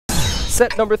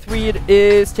Set number 3 it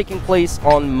is taking place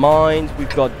on Mines.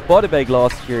 We've got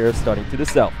BoughtABagLastYear starting to the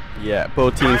south. Yeah,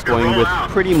 both teams going with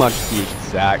pretty much the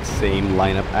exact same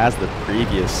lineup as the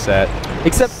previous set.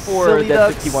 Except for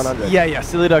the 5100. Yeah,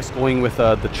 Silly Ducks going with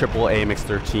the triple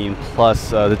AMX13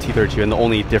 plus the T32, and the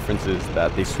only difference is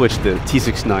that they switched the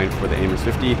T69 for the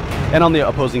AMX50. And on the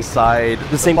opposing side,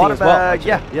 the same thing as well.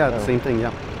 The same thing,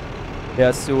 yeah.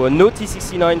 Yeah, so no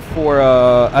T69 for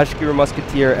Ashkir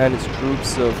Musketeer and his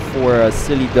troops. For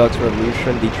Silly Ducks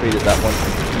Revolution, they traded that one for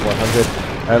T100.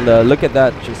 And look at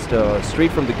that, just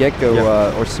straight from the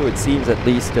get-go, or so it seems at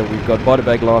least. We've got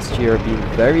BoughtABagLastYear being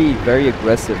very, very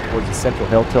aggressive towards the central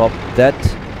hilltop. That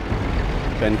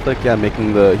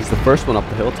BenClick, he's the first one up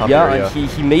the hilltop area. And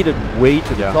he made it way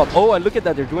to the top. Oh, and look at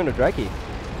that, they're doing a Draki.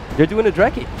 They're doing a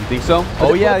Draki. You think so?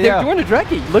 Oh, they're doing a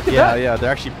Draki. Look at that. Yeah,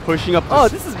 they're actually pushing up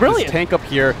this is brilliant. This tank up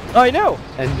here. I know.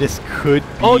 And this could be...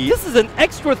 Oh, this is an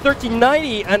extra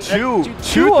 1390 and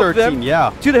two of them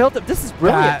to the hilltop. This is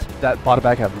brilliant. That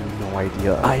BoughtABag have no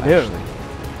idea. I know.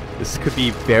 This could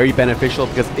be very beneficial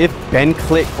because if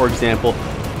BenClick, for example,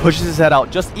 pushes his head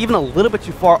out just even a little bit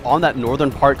too far on that northern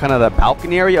part, kind of the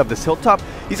balcony area of this hilltop,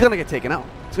 he's going to get taken out.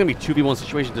 It's going to be 2v1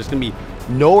 situation. There's going to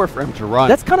be nowhere for him to run.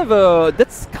 That's kind of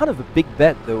a big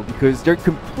bet though, because they're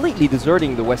completely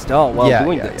deserting the West Isle while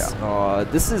doing this.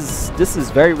 This is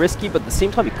very risky, but at the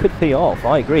same time it could pay off.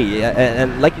 I agree.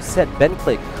 And like you said,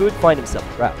 BenClick could find himself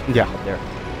trapped. Up there.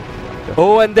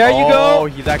 Oh, and there you go. Oh,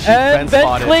 he's actually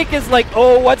BenClick is like,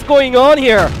 oh, what's going on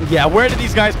here? Yeah, where did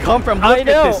these guys come from? Look at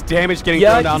this damage getting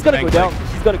thrown down. He's gonna go down.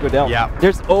 He's gonna go down. Yeah.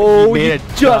 He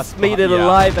just made it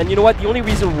alive. And you know what? The only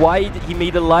reason why he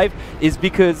made it alive is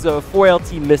because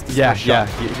 4LT missed his first shot.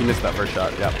 He missed that first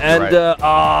shot. Yeah.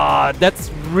 And that's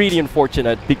really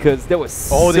unfortunate because that was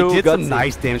so they did gutsy. some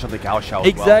nice damage on the Gao Shao.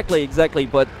 Exactly.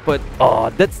 But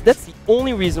that's the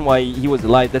only reason why he was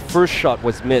alive. That first shot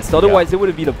was missed. Otherwise, it would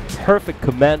have been a perfect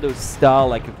commando style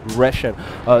like aggression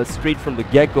straight from the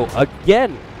get-go.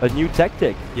 Again, a new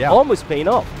tactic. Almost paying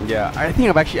off. Yeah, I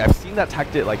think I've seen that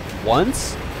tactic like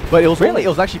once, but it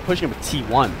was actually pushing him with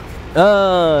T1.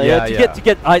 To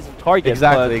get eyes on target.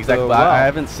 Exactly. But I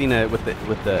haven't seen it with the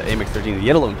AMX13.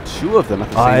 Yet alone 2 of them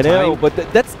at the same time. I know, but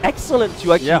that's excellent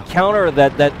to actually counter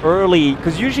that early,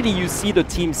 because usually you see the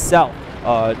team south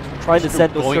trying to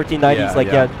send those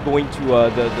 1390s, going to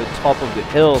the top of the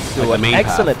hill. So like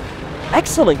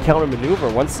excellent counter maneuver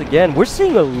once again. We're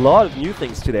seeing a lot of new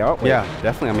things today, aren't we? Yeah,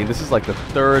 definitely. I mean, this is like the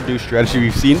 3rd new strategy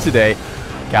we've seen today.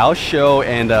 Gao Shou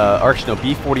and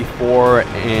B44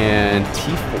 and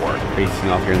T4 facing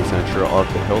off here in the center of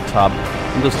the hilltop.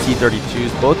 And those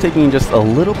T32s both taking just a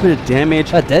little bit of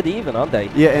damage. Dead even, aren't they?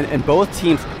 Yeah, and both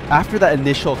teams, after that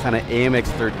initial kind of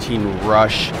AMX13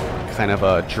 rush, kind of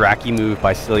a Draki move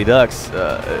by Silly Ducks,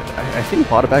 I think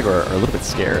BoughtABag are a little bit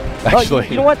scared, actually.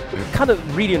 You know what? Kind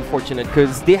of really unfortunate,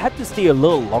 because they had to stay a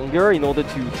little longer in order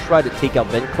to try to take out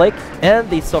BenClick, and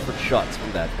they suffered shots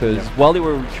from that, because while they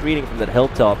were retreating from that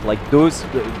hilltop, like both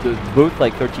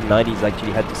like 1390s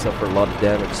actually had to suffer a lot of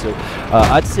damage. So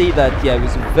I'd say that, it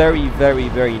was a very, very,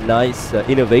 very nice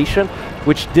innovation,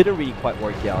 which didn't really quite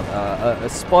work out. A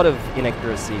spot of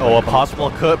inaccuracy. Oh, a possible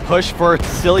push for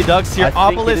Silly Ducks here.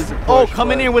 Obelisk,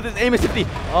 coming in with his AMX50. He's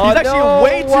actually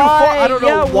way too far. I don't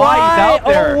know why he's out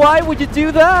there. Oh, why would you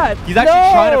do that? He's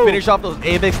actually trying to finish off those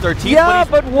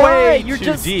AMX13. But why?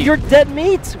 You're dead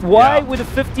meat. Why with a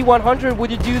 5100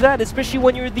 would you do that? Especially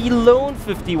when you're the lone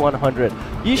 5100.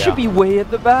 You should be way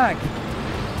at the back.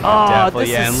 Definitely,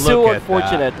 this is so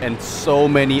unfortunate. And so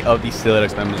many of these Silly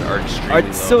Ducks members are extremely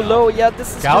low. So low. Yeah,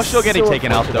 this is Gao Shou getting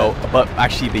taken out though, but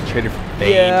actually they traded for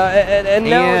Bane. And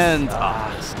now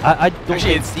I don't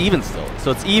actually it's even still.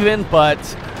 So it's even, but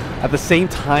at the same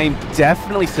time,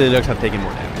 definitely Silly Ducks have taken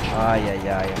more damage.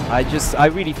 I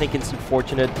really think it's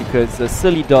unfortunate because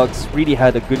Silly Ducks really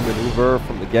had a good maneuver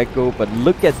from the get-go, but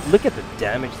look at the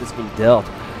damage that's been dealt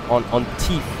on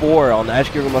T4, on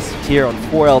Ashkir Musketeer, on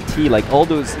 4LT. Like all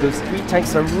those 3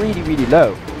 tanks are really, really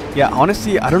low. Yeah,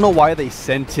 honestly, I don't know why they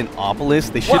sent in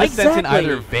Obelisk. They should have sent in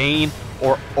either Vayne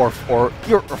or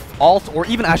Alt or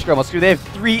even Ashkir Musketeer. They have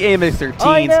 3 AMX13s,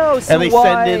 I know, so and they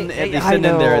send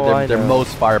in their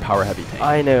most firepower heavy tank.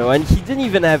 I know, and he didn't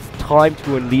even have time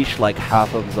to unleash like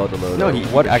half of his other load. No,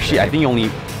 I think he only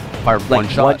fired one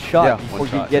shot before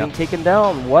getting taken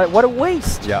down. What a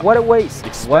waste! What a waste!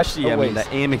 Especially, I mean, the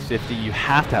AMX50, you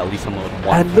have to at least unload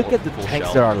one. And look at the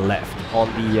tanks that are left on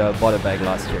the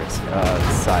BoughtABagLastYear's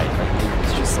side. Like,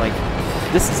 it's just like,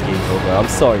 this is game over. I'm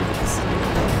sorry, but this is game over.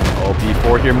 Oh,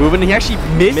 B4 here moving. He actually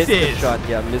missed that shot.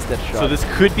 Yeah, missed that shot. So this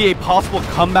could be a possible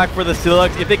comeback for the Silly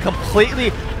Ducks if they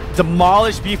completely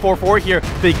demolish B44 here,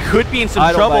 they could be in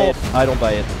some trouble. I don't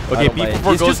buy it. Okay,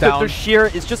 B44 goes down.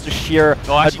 It's just a sheer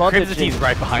advantage. Crimson Team's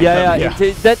right behind them. Yeah.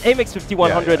 That AMX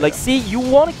 5100, like, see, you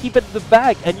want to keep it at the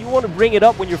back, and you want to bring it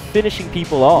up when you're finishing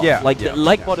people off. Like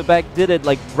BoughtABag did it,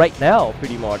 like, right now,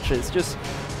 pretty much. It's just...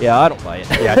 Yeah, I don't buy it.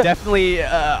 Yeah, definitely,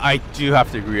 I do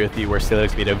have to agree with you where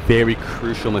Steelix made a very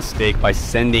crucial mistake by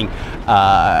sending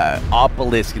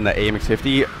Obelisk in the AMX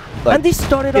 50. Like, and they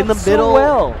started in the middle. So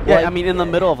well. Yeah, like, I mean, in the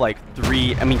middle of like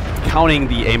 3, I mean, counting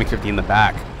the AMX 50 in the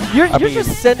back. You're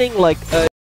just sending like